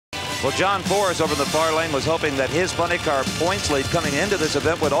Well, John Forrest over in the far lane was hoping that his funny car points lead coming into this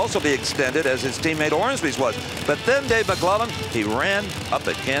event would also be extended as his teammate Ormsby's was. But then Dave McClellan, he ran up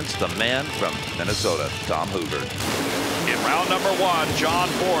against the man from Minnesota, Tom Hoover. In round number 1, John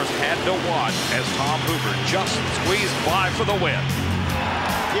Forrest had to watch as Tom Hoover just squeezed by for the win.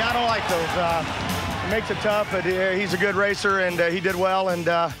 Yeah, I don't like those. It makes it tough, but he's a good racer, and he did well. And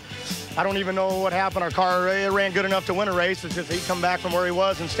I don't even know what happened. Our car ran good enough to win a race. It's just he come back from where he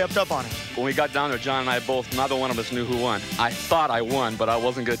was and stepped up on it. When we got down there, John and I both, neither one of us knew who won. I thought I won, but I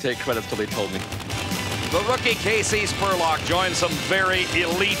wasn't going to take credit till they told me. The rookie Casey Spurlock joined some very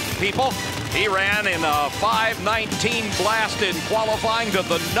elite people. He ran in a 5:19 blast in qualifying to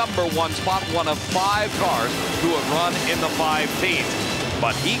the #1 spot, one of 5 cars who have run in the 5 teams.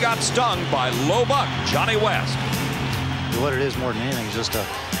 But he got stung by low buck Johnny West. What it is more than anything is just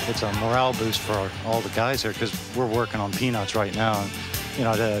it's a morale boost for all the guys here, because we're working on peanuts right now. And, you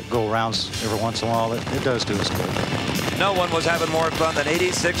know, to go rounds every once in a while, it does do us good. No one was having more fun than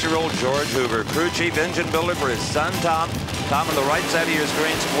 86-year-old George Hoover, crew chief engine builder for his son Tom. Tom on the right side of your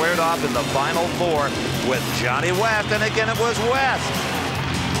screen squared off in the final 4 with Johnny West, and again it was West.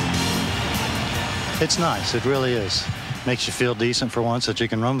 It's nice, it really is. Makes you feel decent for once that you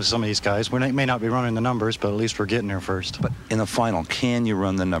can run with some of these guys. We may not be running the numbers, but at least we're getting there first. But in the final, can you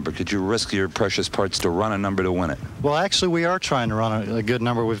run the number? Could you risk your precious parts to run a number to win it? Well, actually, we are trying to run a good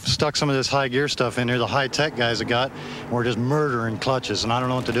number. We've stuck some of this high gear stuff in here, the high-tech guys have got. We're just murdering clutches, and I don't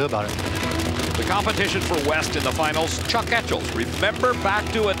know what to do about it. The competition for West in the finals, Chuck Etchells. Remember back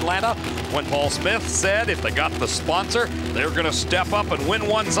to Atlanta when Paul Smith said if they got the sponsor, they're going to step up and win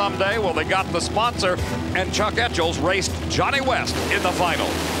one someday? Well, they got the sponsor, and Chuck Etchells raced Johnny West in the final.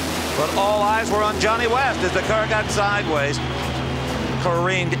 But all eyes were on Johnny West as the car got sideways,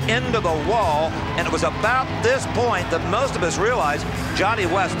 careened into the wall, and it was about this point that most of us realized Johnny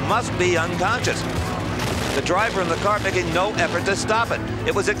West must be unconscious. The driver in the car making no effort to stop it.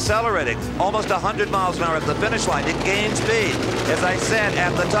 It was accelerating almost 100 miles an hour at the finish line. It gained speed. As I said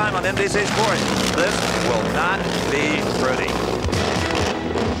at the time on NBC Sports, this will not be pretty.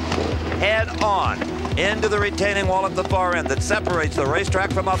 Head on into the retaining wall at the far end that separates the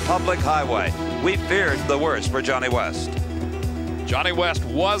racetrack from a public highway. We feared the worst for Johnny West. Johnny West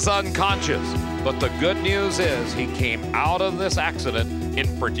was unconscious, but the good news is he came out of this accident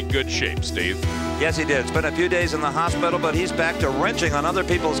in pretty good shape, Steve. Yes, he did. Spent a few days in the hospital, but he's back to wrenching on other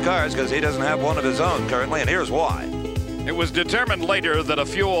people's cars because he doesn't have one of his own currently, and here's why. It was determined later that a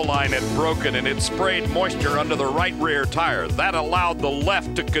fuel line had broken and it sprayed moisture under the right rear tire. That allowed the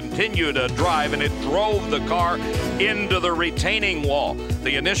left to continue to drive, and it drove the car into the retaining wall.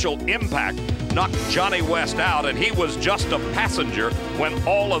 The initial impact knocked Johnny West out, and he was just a passenger when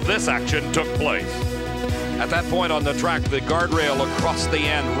all of this action took place. At that point on the track, the guardrail across the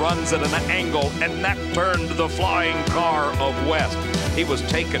end runs at an angle, and that turned the flying car of West. He was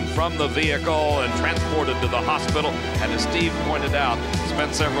taken from the vehicle and transported to the hospital, and as Steve pointed out,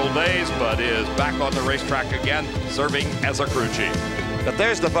 spent several days, but is back on the racetrack again, serving as a crew chief. But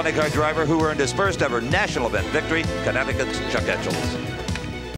there's the funny car driver who earned his first ever national event victory, Connecticut's Chuck Etchells.